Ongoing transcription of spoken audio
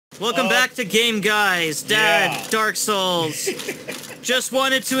Welcome back to Game Guys, Dad, Yeah. Dark Souls. Just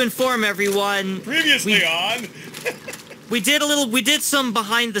wanted to inform everyone. Previously on. We did some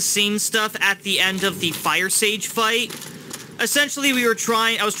behind the scenes stuff at the end of the Fire Sage fight. Essentially,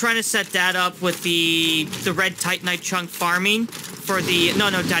 I was trying to set Dad up with the red Titanite chunk farming for the,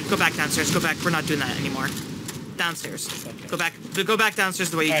 no, Dad, go back downstairs, go back, we're not doing that anymore. Downstairs. Okay. Go back downstairs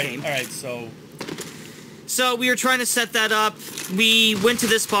the way you came. Alright, so we were trying to set that up. We went to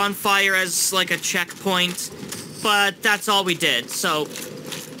this bonfire as like a checkpoint, but that's all we did. So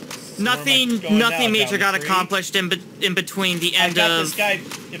nothing major got accomplished in between the end of. This guy.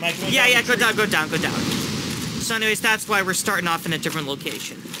 Am I going Yeah, go down. So anyways, that's why we're starting off in a different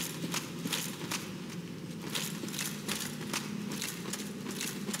location.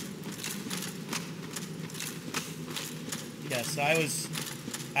 Yes,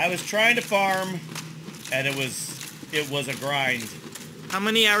 I was trying to farm, and it was a grind. How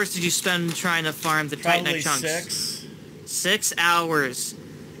many hours did you spend trying to farm the Titanite chunks? 6. 6 hours.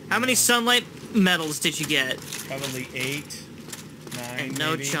 How many sunlight medals did you get? Probably 8, 9. And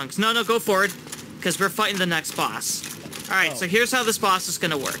no maybe. chunks. No, go forward, because we're fighting the next boss. All right, so here's how this boss is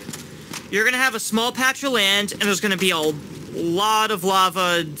gonna work. You're gonna have a small patch of land, and there's gonna be a lot of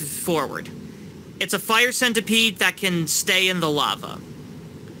lava forward. It's a fire centipede that can stay in the lava.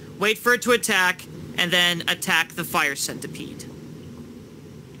 Wait for it to attack, and then attack the fire centipede.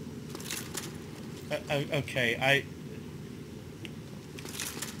 Okay,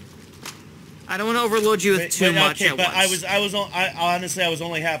 I don't want to overload you with too much at once. Honestly, I was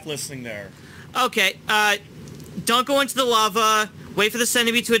only half listening there. Okay, don't go into the lava, wait for the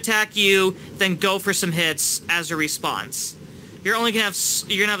centipede to attack you, then go for some hits as a response. You're gonna have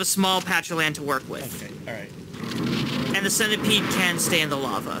a small patch of land to work with. Okay, alright. And the centipede can stay in the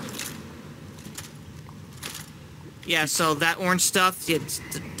lava. Yeah, so that orange stuff,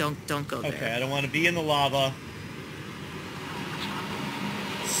 don't go there. Okay, I don't want to be in the lava.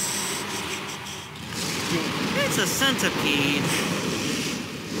 It's a centipede.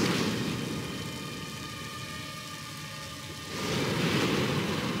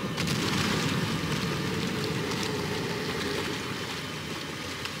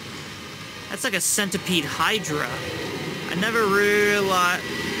 That's like a centipede hydra.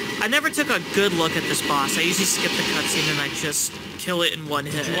 I never took a good look at this boss. I usually skip the cutscene and I just kill it in one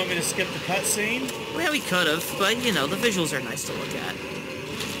hit. Do you want me to skip the cutscene? Well, we could have, but you know, the visuals are nice to look at.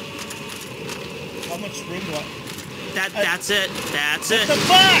 How much room do I... That's it. That's it. What the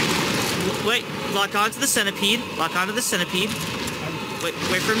fuck? Wait, lock onto the centipede. Lock onto the centipede. Wait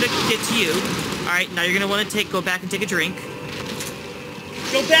for him to get to you. Alright, now you're gonna want to go back and take a drink.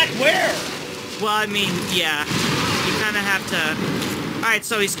 Go back where? Well, I mean, yeah. You kind of have to... Alright,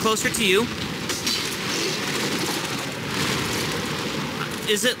 so he's closer to you.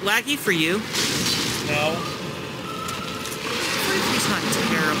 Is it laggy for you? No. He's not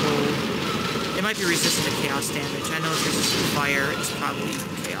terrible. It might be resistant to chaos damage. I know it's resistant to fire. It's probably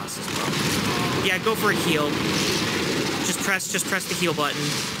chaos as well. Yeah, go for a heal. Just press the heal button.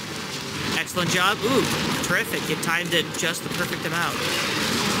 Excellent job. Ooh, terrific. You timed it just the perfect amount.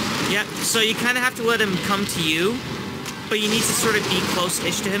 Yep, so you kind of have to let him come to you, but you need to sort of be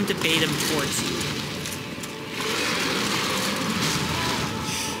close-ish to him to bait him towards you.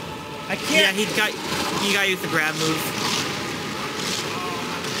 I can't... Yeah, he got you with the grab move.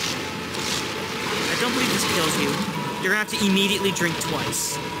 I don't believe this kills you. You're gonna have to immediately drink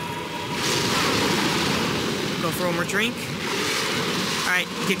twice. Go for one more drink. Alright,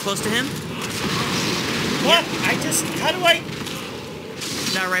 get close to him. What? Yep. How do I...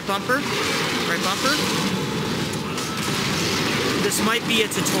 Now right bumper. Right bumper. This might be a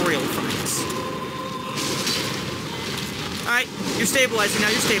tutorial fight. Alright, you're stabilizing now.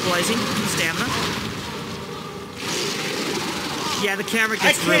 You're stabilizing. Stamina. Yeah, the camera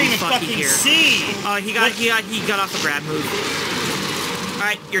gets really fucky here. See. Oh, he got off the grab move.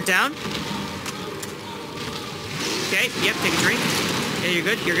 Alright, you're down. Okay, yep, take a drink. Yeah, you're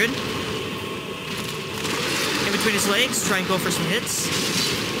good. In between his legs, try and go for some hits.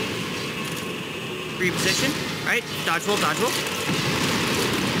 Reposition. Alright, dodge roll.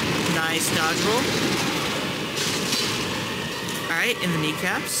 Nice dodge roll. Alright, in the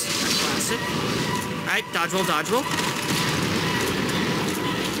kneecaps. Classic. Alright, dodge roll.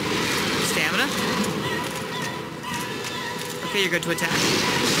 Stamina. Okay, you're good to attack.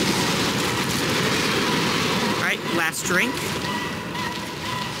 Alright, last drink.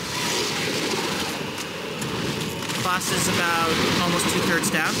 Boss is about almost 2/3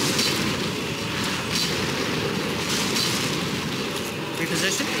 down.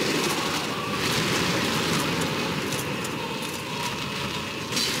 Reposition.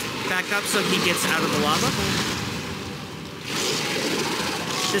 back up so he gets out of the lava.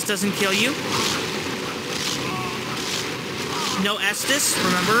 This doesn't kill you. No Estus,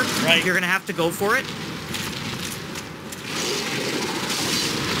 remember? Right. You're gonna have to go for it.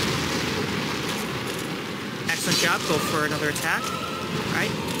 Excellent job. Go for another attack. All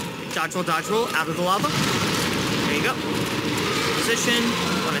right. Dodge roll, out of the lava. There you go. Position,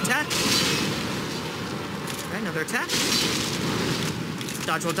 one attack. All right, another attack.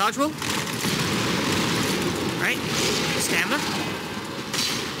 Dodge roll. All right. Stamina.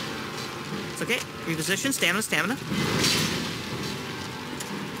 It's okay. Reposition, stamina.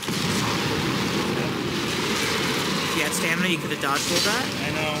 If you had stamina, you could have dodge rolled that. I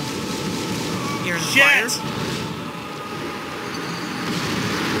know. You're in the Shit! fire.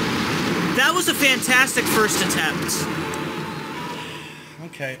 That was a fantastic first attempt.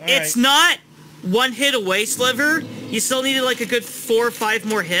 Okay, all It's right. not one hit away, Sliver. You still needed like a good 4 or 5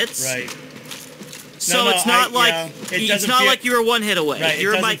 more hits. Right. So No, it's not like it it's doesn't not feel- like you were 1 hit away. Right,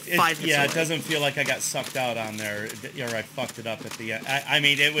 You're it like doesn't- 5 hits Yeah, away. it doesn't feel like I got sucked out on there. Or I fucked it up at the end. I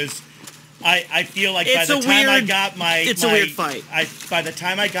mean, it was. I feel like by It's the a time I weird- got my. it's a my- weird fight. By the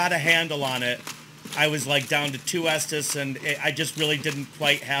time I got a handle on it, I was like down to 2 Estus, and I just really didn't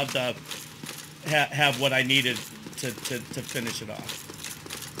quite have the have what I needed to finish it off.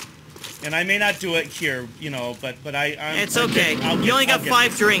 And I may not do it here, you know, but I'm. It's okay. You only got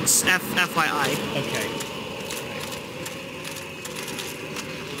 5 drinks, FYI. Okay.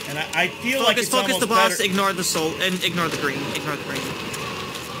 And I feel like Focus, it's focus the almost boss, better. ignore the soul, and ignore the green.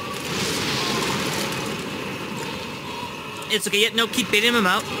 It's okay. Yep, no, keep baiting him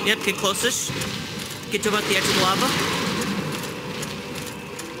out. Yep, get close-ish. Get to about the edge of the lava.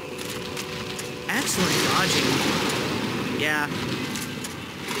 Excellent dodging. Yeah.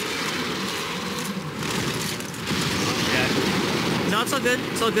 Yeah. No, it's all good.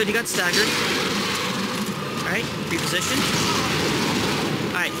 It's all good. You got staggered. Alright, reposition.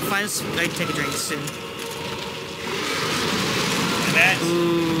 Alright, find us. Alright, take a drink soon. And that's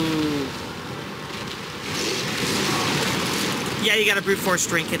Ooh. Yeah, you gotta brute force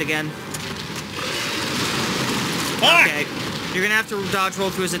drink it again. fuck! Okay. You're gonna have to dodge roll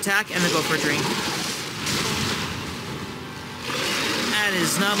through his attack and then go for a drink. That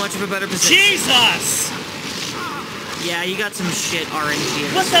is not much of a better position. Jesus! Yeah, you got some shit RNG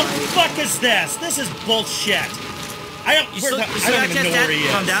in What this the fight. fuck is this? This is bullshit. I don't, You where still, the- you I still don't got even know Dad? where he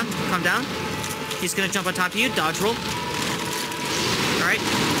is. Calm down. He's gonna jump on top of you, dodge roll. Alright,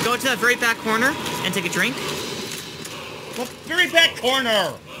 go to that very back corner and take a drink. Well, very back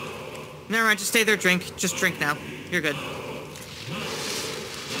corner. Never mind, just stay there, drink. Just drink now. You're good.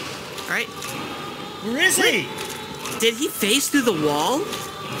 Alright. Where is he? Did he phase through the wall?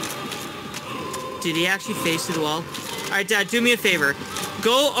 Did he actually phase through the wall? Alright, Dad, do me a favor.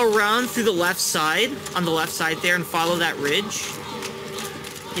 Go around through the left side, on the left side there, and follow that ridge.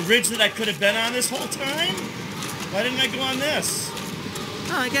 The ridge that I could have been on this whole time? Why didn't I go on this?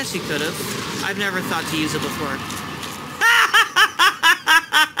 Oh, I guess you could have. I've never thought to use it before.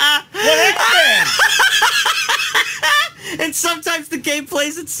 What happened? And sometimes the game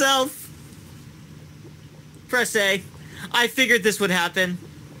plays itself. Press A. I figured this would happen.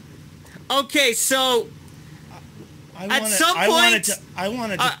 Okay, so At some I wanted point- to. I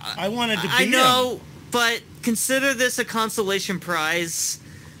wanted to beat I know, him. but consider this a consolation prize.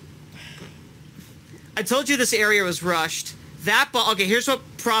 I told you this area was rushed. Okay, here's what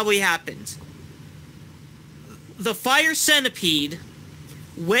probably happened. The fire centipede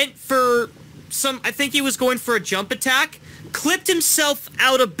went for I think he was going for a jump attack, clipped himself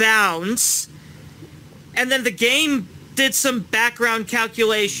out of bounds, and then the game did some background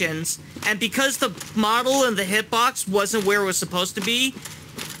calculations, and because the model and the hitbox wasn't where it was supposed to be,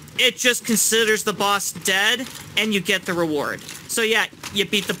 it just considers the boss dead, and you get the reward. So yeah, you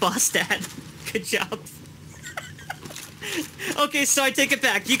beat the boss, Dad. Good job. Okay, so I take it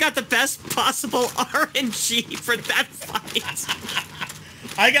back. You got the best possible RNG for that fight.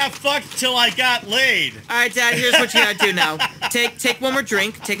 I got fucked till I got laid. All right, Dad. Here's what you gotta do now. Take one more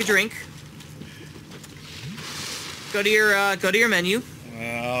drink. Take a drink. Go to your menu.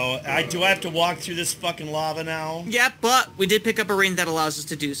 Oh, do I have to walk through this fucking lava now? Yep, but we did pick up a ring that allows us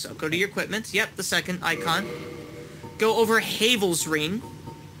to do so. Go to your equipment. Yep, the second icon. Go over Havel's ring.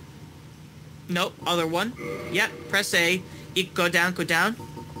 Nope, other one. Yep, press A. Go down, go down.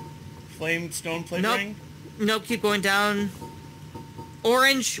 Stone flame Nope. ring? Nope, keep going down.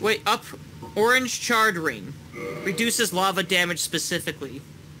 Orange, wait, up. Orange charred ring. Reduces lava damage specifically.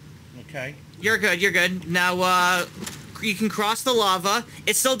 Okay. You're good, you're good. Now, you can cross the lava.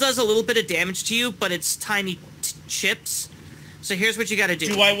 It still does a little bit of damage to you, but it's tiny chips. So here's what you got to do.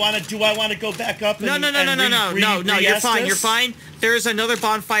 Do I want to go back up? No. You're fine. You're fine. There's another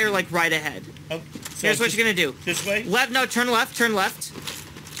bonfire like right ahead. Oh, so here's what you're gonna do. This way? No, turn left. Turn left.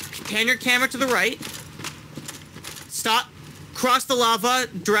 Pan your camera to the right. Stop. Cross the lava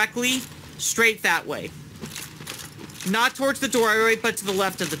directly, straight that way. Not towards the doorway, but to the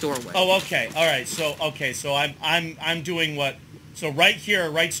left of the doorway. Oh, okay. All right. So I'm doing what? So right here,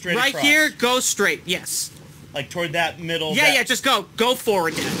 right straight across. Right here, go straight. Yes. Like toward that middle. Yeah. Just go. Go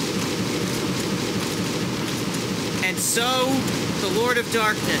forward, Dad. And so, the Lord of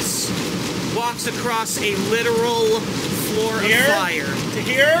Darkness walks across a literal floor of fire. To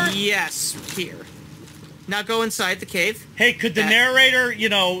here? Yes, here. Now go inside the cave. Hey, could the narrator,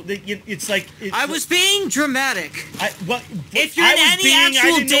 it's like... I was being dramatic. If you're in any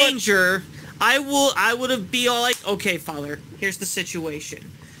actual danger, I would be all like, okay, Father, here's the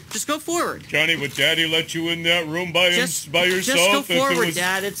situation. Just go forward. Johnny, would Daddy let you in that room by yourself? Just go forward,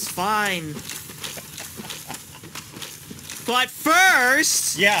 Dad. It's fine. But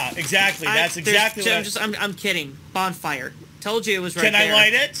first... Yeah, exactly. That's exactly what I'm kidding. Bonfire. Told you it was right there. Can I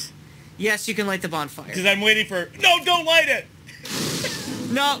light it? Yes, you can light the bonfire. Because I'm waiting for... No, don't light it!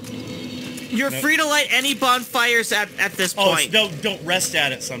 No. You're free to light any bonfires at this point. Oh, no, don't rest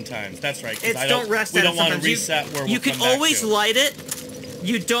at it sometimes. That's right. Don't rest at it sometimes. We don't want to reset where we'll You can always light it.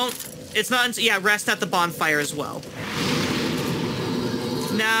 You don't... It's not... Yeah, rest at the bonfire as well.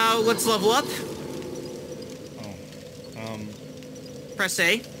 Now, let's level up. Press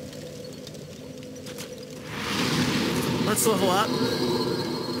A. Let's level up.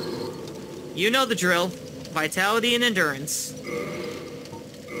 You know the drill. Vitality and endurance. Do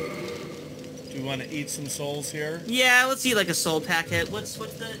you want to eat some souls here? Yeah, let's eat like a soul packet. What's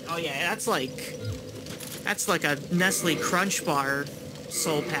the... Oh yeah, that's like a Nestle Crunch Bar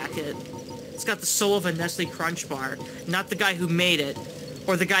soul packet. It's got the soul of a Nestle Crunch Bar. Not the guy who made it.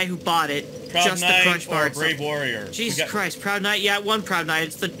 Or the guy who bought it. Proud just Knight the Crunch Bar. Or Brave Warrior. Jesus Christ, Proud Knight. Yeah, one Proud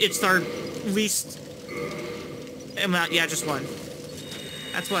Knight. It's our least amount. Yeah, just one.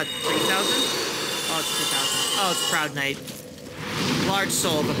 That's what, 3,000? Oh, it's 2,000. Oh, it's Proud Knight. Large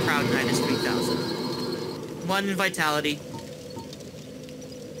soul of a Proud Knight is 3,000. One in vitality.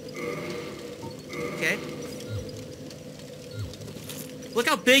 Okay. Look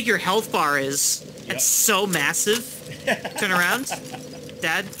how big your health bar is. Yep. It's so massive. Turn around.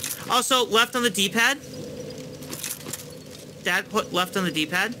 Dad. Also, left on the D-pad. Dad, put left on the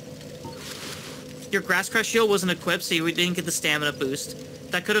D-pad. Your Grass Crush shield wasn't equipped, so you didn't get the stamina boost.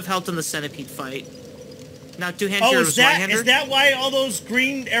 That could have helped in the centipede fight. Now, two-hand hero was one-hander. Is that why all those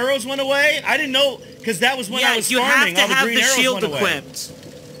green arrows went away? I didn't know, because that was when I was farming. Yeah, you have to have the shield equipped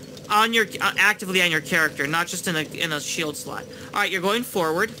on your actively on your character, not just in a shield slot. All right, you're going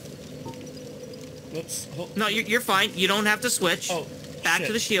forward. Whoops. No, you're fine. You don't have to switch. Oh, back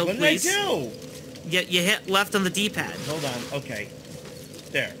to the shield, please. What did I do? You hit left on the D-pad. Hold on. Okay.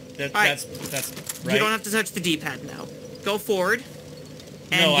 There. Right. That's right. You don't have to touch the D-pad now. Go forward.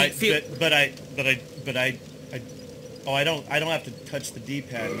 And no, I don't have to touch the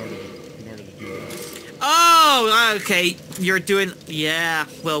D-pad in order to do this. Oh, okay. You're doing... Yeah.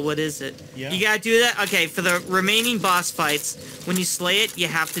 Well, what is it? Yeah. You gotta do that? Okay, for the remaining boss fights, when you slay it, you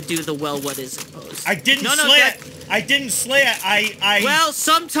have to do the what is it pose. I didn't slay it. I didn't slay it. Well,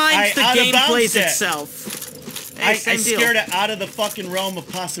 sometimes the game plays itself. I scared it out of the fucking realm of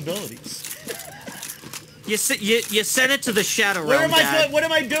possibilities. You sent it to the Shadow Realm, Dad. What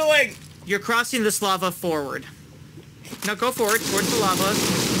am I doing? You're crossing this lava forward. Now go forward, towards the lava.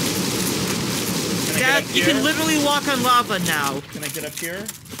 Dad, you can literally walk on lava now. Can I get up here?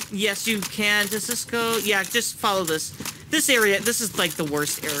 Yes, you can. Does this go? Yeah, just follow this. This area, this is like the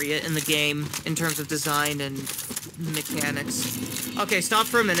worst area in the game in terms of design and mechanics. Okay, stop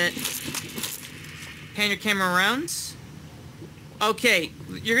for a minute. Pan your camera around. Okay,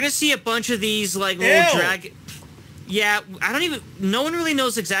 you're gonna see a bunch of these like little drag. Yeah, no one really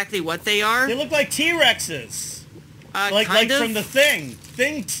knows exactly what they are. They look like T-Rexes. Like from the Thing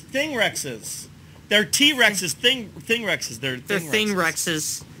Rexes. They're T-Rexes, Thing Rexes. They're Thing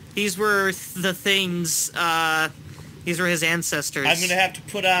Rexes. These were the Things. These were his ancestors. I'm gonna have to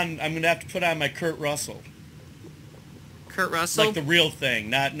put on my Kurt Russell. Kurt Russell. Like the real Thing,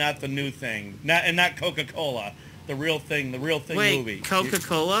 not the new Thing, not Coca-Cola. The real Thing movie. Wait,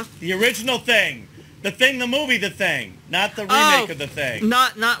 Coca-Cola? The original Thing. The Thing, the movie, The Thing. Not the remake of The Thing.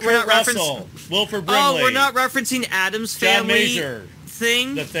 Kurt Russell. Wilford Brimley. Oh, we're not referencing Addams Family. John Major.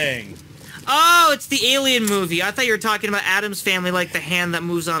 Thing? The Thing. Oh, it's the Alien movie. I thought you were talking about Addams Family, like the hand that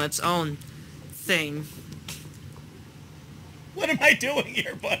moves on its own thing. What am I doing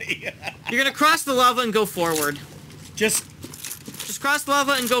here, buddy? You're gonna cross the lava and go forward. Just cross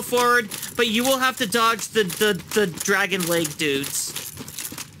lava and go forward, but you will have to dodge the dragon leg dudes.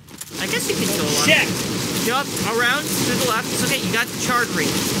 I guess you can go along. Shit! Yup, around to the left. It's okay, you got the charred ring.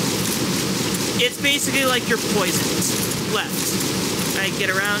 It's basically like you're poisoned. Left. Alright, get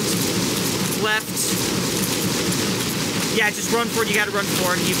around. Left. Yeah, just run forward. You gotta run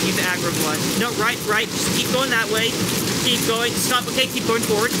forward. You've aggro blood. No, right. Just keep going that way. Keep going. Stop. Okay, keep going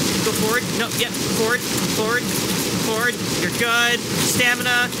forward. Go forward. No, yep. Forward. You're good.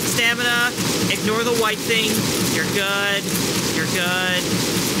 Stamina. Ignore the white thing. You're good.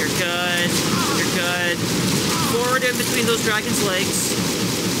 Forward in between those dragon's legs.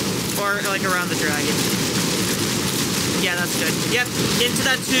 Or, like, around the dragon. Yeah, that's good. Yep, into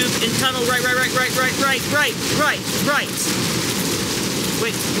that tube, in tunnel, right. Wait,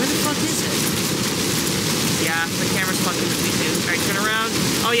 where the fuck is it? Yeah, the camera's fucking with me too. Alright, turn around.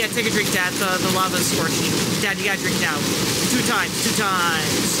 Oh yeah, take a drink, Dad. The lava's scorching you. Dad, you gotta drink now. Two times.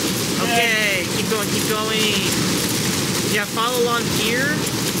 Okay, keep going. Yeah, follow along here.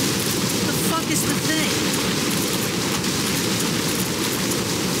 What the fuck is the thing?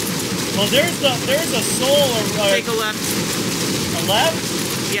 Well, there's a soul. Take a left. A left?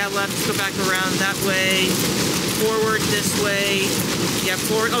 Yeah, left. Go back around that way. Forward this way. Yeah,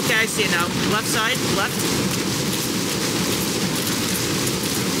 forward. Okay, I see it now. Left side. Left.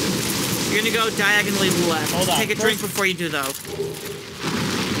 You're gonna go diagonally left. Hold on. Take a drink before you do, though.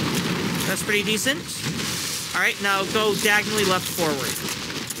 That's pretty decent. Alright, now go diagonally left forward.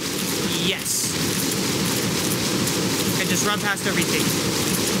 Yes. And just run past everything.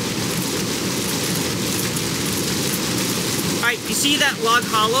 Alright, you see that log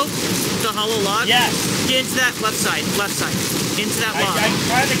hollow? The hollow log? Yes. Get into that left side. Into that log. I'm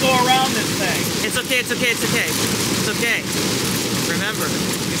trying to go around this thing. It's okay. Remember,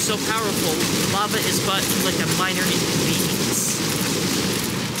 you're so powerful, lava is but like a minor inconvenience.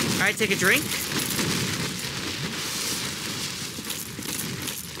 Alright, take a drink.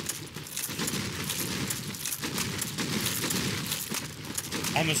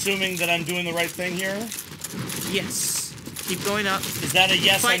 I'm assuming that I'm doing the right thing here? Yes. Keep going up. Is that a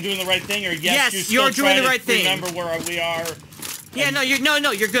yes, Fight. I'm doing the right thing, or yes, you're doing the right thing. Remember where we are? Yeah, no,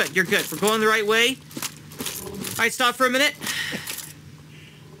 you're good. We're going the right way. Alright, stop for a minute.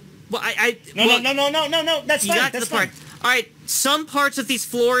 Well, No. That's fine. You got to the part. Alright, some parts of these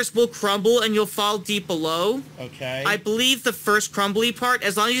floors will crumble and you'll fall deep below. Okay. I believe the first crumbly part,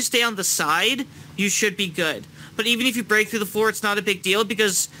 as long as you stay on the side, you should be good. But even if you break through the floor, it's not a big deal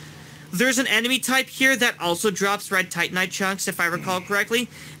because there's an enemy type here that also drops red titanite chunks, if I recall correctly.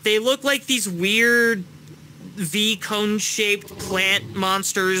 They look like these weird V-cone-shaped plant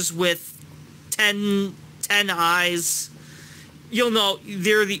monsters with 10 eyes. You'll know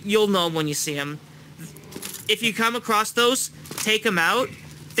when you see them. If you come across those, take them out.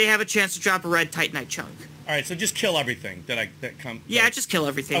 They have a chance to drop a red titanite chunk. All right, so just kill everything that come. Yeah, just kill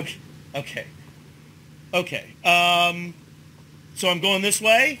everything. Okay. So I'm going this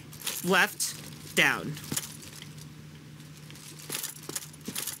way. Left, down.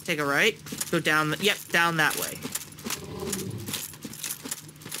 Take a right. Go down. Yep, down that way.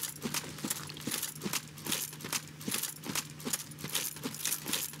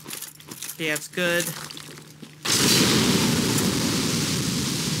 Yeah, it's good.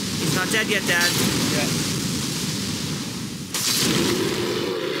 He's not dead yet, Dad. Yeah.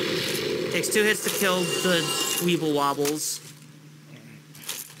 Takes 2 hits to kill the Weeble Wobbles.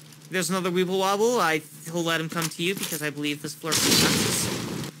 There's another Weeble Wobble. He'll let him come to you because I believe this floor collapses.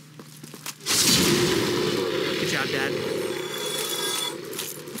 Good job, Dad.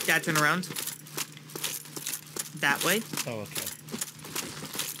 Dad, turn around. That way. Oh, okay.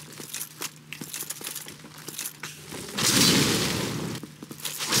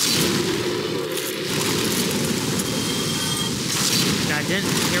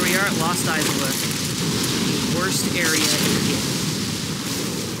 Here we are at Lost Izalith. The worst area in the game.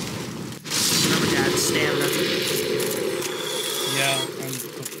 Remember, Dad, stamina. Yeah, I'm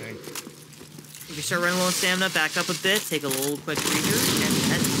okay. If you start running low on stamina, back up a bit, take a little quick breather, and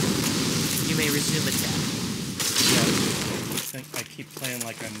then you may resume attack. Yeah, I think I keep playing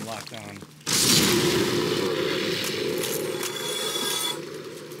like I'm locked on.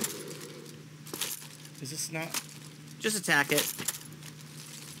 Is this not... Just attack it.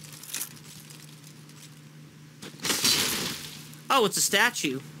 Oh, it's a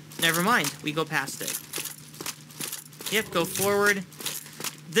statue. Never mind. We go past it. Yep, go forward.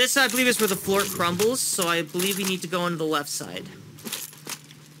 This, I believe, is where the floor crumbles, so I believe we need to go on the left side.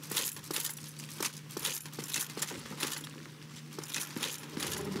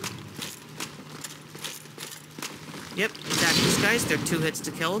 Yep, attack these guys. They're 2 hits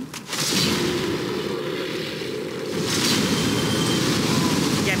to kill them.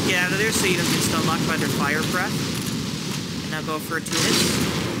 Yep, get out of there so you don't get stun locked by their fire breath. And now go for 2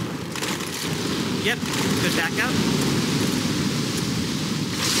 hits. Yep, good back out.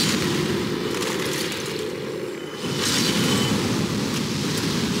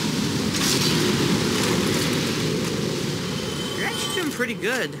 You're actually doing pretty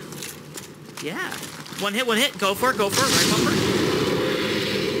good. Yeah. One hit, go for it, right bumper.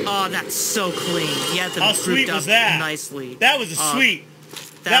 Oh, that's so clean. Yeah, how sweet was that? Nicely. That was a sweet.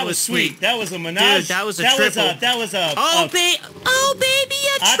 That was sweet. That was a menage. Dude, that was a triple. Oh, baby,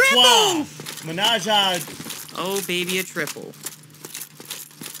 a triple. Menage a... Oh, baby, a triple.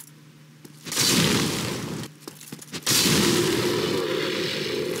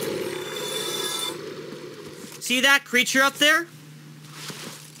 See that creature up there?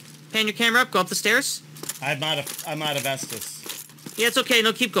 Pan your camera up. Go up the stairs. I'm out of Estus. Yeah, it's okay.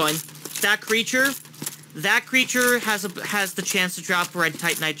 No, keep going. That creature has the chance to drop red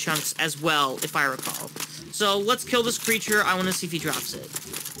Titanite chunks as well, if I recall. So let's kill this creature. I want to see if he drops it.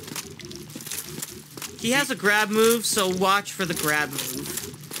 He has a grab move, so watch for the grab move.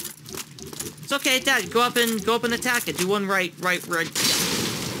 It's okay, Dad. Go up and attack it. Do one right.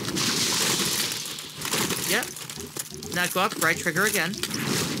 Yep. Now go up, right trigger again.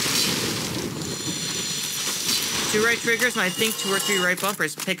 2 right triggers, and I think 2 or 3 right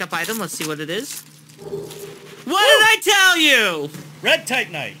bumpers. Pick up item. Let's see what it is. What did I tell you? Red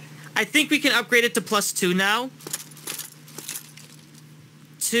Titanite. I think we can upgrade it to +2 now.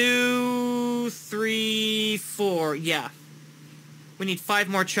 2, 3, 4. Yeah. We need 5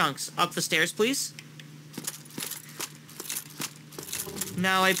 more chunks. Up the stairs, please.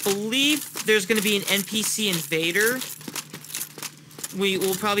 Now, I believe there's going to be an NPC invader. We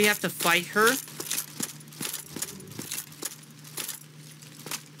will probably have to fight her.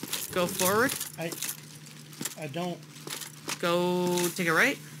 Go forward. I don't... Go take it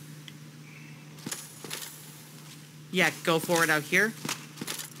right. Yeah, go forward out here.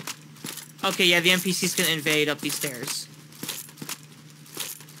 Okay, yeah, the NPC's gonna invade up these stairs.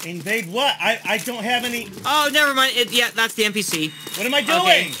 Invade what? I don't have any... Oh, never mind. Yeah, that's the NPC. What am I doing?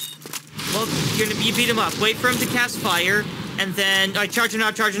 Okay. Well, you beat him up. Wait for him to cast fire, and then... charge him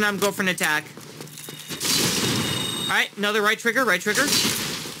now, go for an attack. Alright, another right trigger.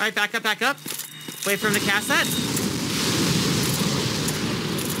 Alright, back up. Wait for him to cast that.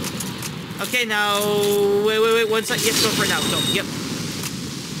 Okay, now... Wait, 1 second. Yes, go for it now. Go, yep.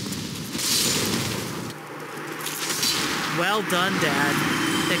 Well done, Dad.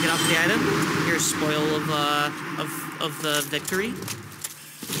 Picking up the item. Here's spoil of the victory.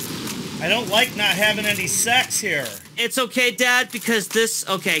 I don't like not having any sex here. It's okay, Dad, because this...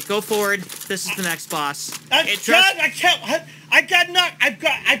 Okay, go forward. This is the next boss. I've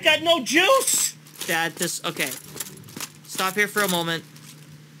got no juice. Dad, this... Okay. Stop here for a moment.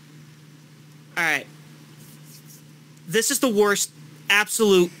 Alright. This is the worst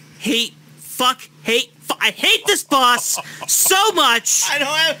absolute I hate this boss so much. I don't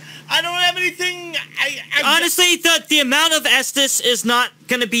have anything. Honestly, the amount of Estus is not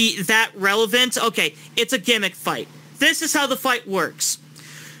gonna be that relevant. Okay, it's a gimmick fight. This is how the fight works.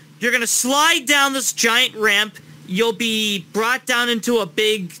 You're gonna slide down this giant ramp. You'll be brought down into a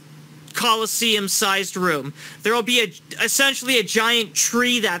big Colosseum-sized room. There will be essentially a giant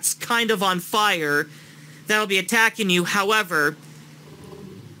tree that's kind of on fire that'll be attacking you. However,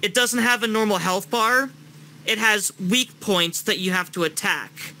 it doesn't have a normal health bar. It has weak points that you have to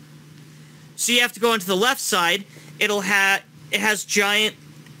attack. So you have to go into the left side. It has giant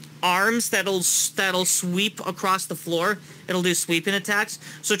arms that'll sweep across the floor. It'll do sweeping attacks.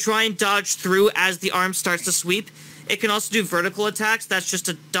 So try and dodge through as the arm starts to sweep. It can also do vertical attacks. That's just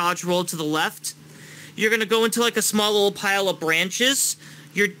a dodge roll to the left. You're going to go into like a small little pile of branches.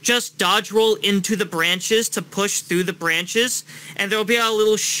 You're just dodge roll into the branches to push through the branches. And there'll be a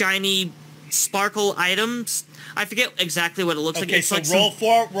little shiny sparkle items. I forget exactly what it looks like. Okay, it's so like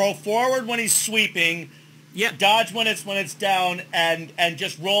roll forward when he's sweeping. Yep. Dodge when it's down, and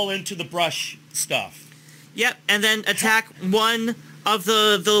just roll into the brush stuff. Yep, and then attack one of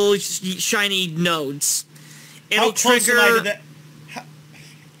the shiny nodes. It'll How close trigger... am I to that?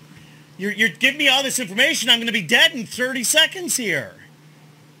 You're giving me all this information. I'm going to be dead in 30 seconds here.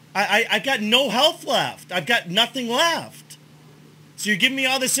 I got no health left. I've got nothing left. So you're giving me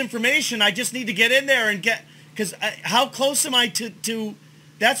all this information. I just need to get in there and get... Because how close am I to...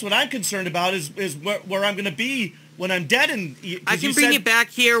 That's what I'm concerned about is where I'm going to be when I'm dead. And I can bring you back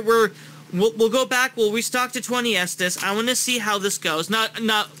here. We'll go back. We'll restock to 20 Estus. I want to see how this goes.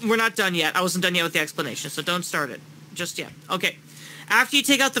 We're not done yet. I wasn't done yet with the explanation, so don't start it just yet. Okay. After you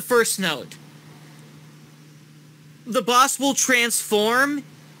take out the first node, the boss will transform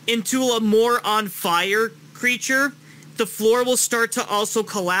into a more on fire creature. The floor will start to also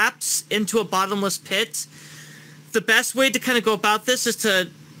collapse into a bottomless pit. The best way to kind of go about this is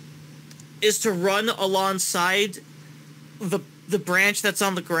to run alongside the branch that's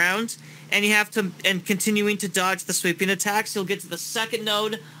on the ground, and you have to, and continuing to dodge the sweeping attacks. You'll get to the second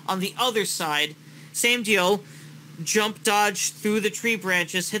node on the other side. Same deal. Jump dodge through the tree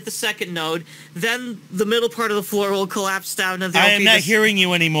branches, hit the second node, then the middle part of the floor will collapse down, and I am not hearing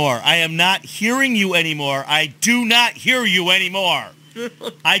you anymore. I am not hearing you anymore. I do not hear you anymore.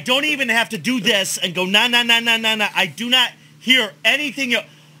 I don't even have to do this and go, nah. I do not hear anything.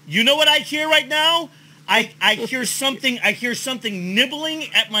 You know what I hear right now? I hear something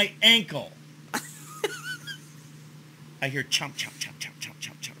nibbling at my ankle. I hear chomp, chomp, chomp, chomp, chomp,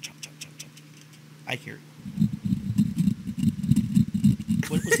 chomp, chomp, chomp, chomp, chomp, chomp. I hear it.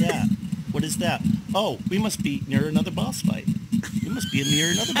 What was that? What is that? Oh, we must be near another boss fight. We must be near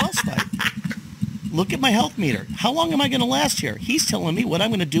another boss fight. Look at my health meter. How long am I going to last here? He's telling me what I'm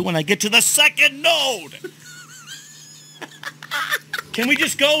going to do when I get to the second node. Can we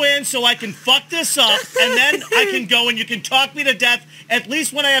just go in so I can fuck this up, and then I can go and you can talk me to death, at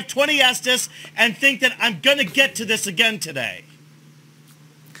least when I have 20 Estus, and think that I'm going to get to this again today?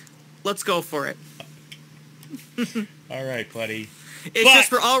 Let's go for it. All right, buddy. It's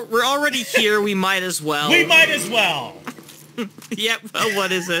just we're already here. We might as well. We might as well. Yeah. Well,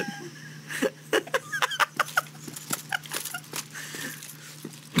 what is it?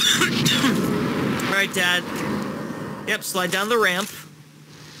 All right, Dad. Yep. Slide down the ramp.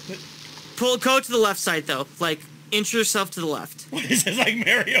 Go to the left side though. Like inch yourself to the left. What is this, like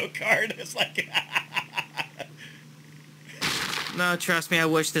Mario Kart? It's like. No, trust me. I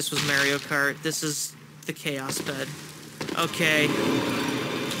wish this was Mario Kart. This is the chaos bed. Okay.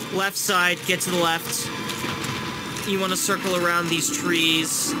 Left side, get to the left. You want to circle around these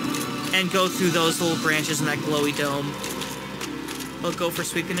trees and go through those little branches in that glowy dome. We'll go for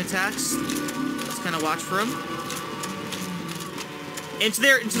sweeping attacks. Let's kind of watch for them. Into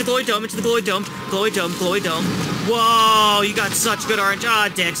the glowy dome, glowy dome. Whoa, you got such good orange.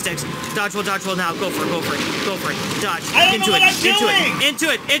 Dex. Dodge roll now. Go for it. Dodge. I don't know what I'm doing.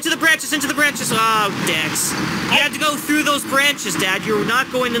 Into the branches. Oh, Dex. You had to go through those branches, Dad. You're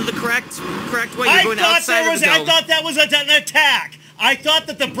not going in the correct way. You're going outside of the dome. I thought that was an attack. I thought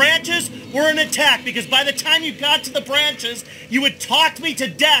that the branches were an attack, because by the time you got to the branches, you had talked me to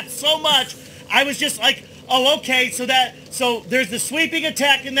death so much. I was just like, oh, okay, so there's the sweeping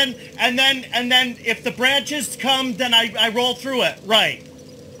attack, and then if the branches come, then I roll through it, right?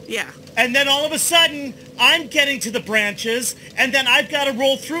 Yeah. And then all of a sudden, I'm getting to the branches, and then I've got to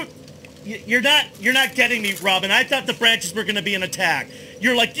roll through. You're not getting me, Robin. I thought the branches were going to be an attack.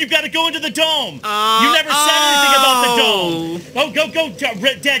 You're like, you've got to go into the dome. You never said anything about the dome. Oh, go,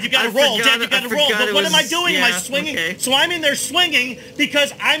 Dad, you got to roll. Dad, you got to roll. But what am I doing? Am I swinging? Okay. So I'm in there swinging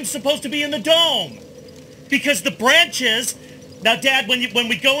because I'm supposed to be in the dome. Because the branches, now, Dad, when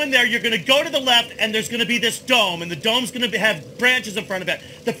we go in there, you're going to go to the left, and there's going to be this dome, and the dome's going to have branches in front of it.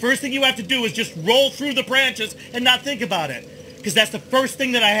 The first thing you have to do is just roll through the branches and not think about it. Because that's the first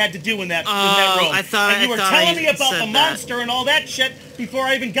thing that I had to do in that room. And you were telling me about the monster and all that shit before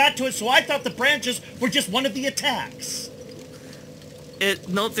I even got to it, so I thought the branches were just one of the attacks.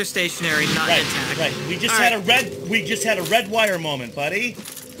 Nope, they're stationary, not an attack. Right. We just had a red wire moment, buddy.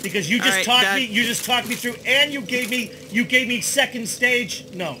 Because you just talked me through, and you gave me second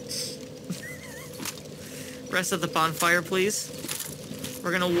stage notes. Rest of the bonfire, please.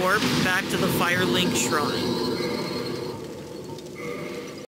 We're gonna warp back to the Firelink Shrine.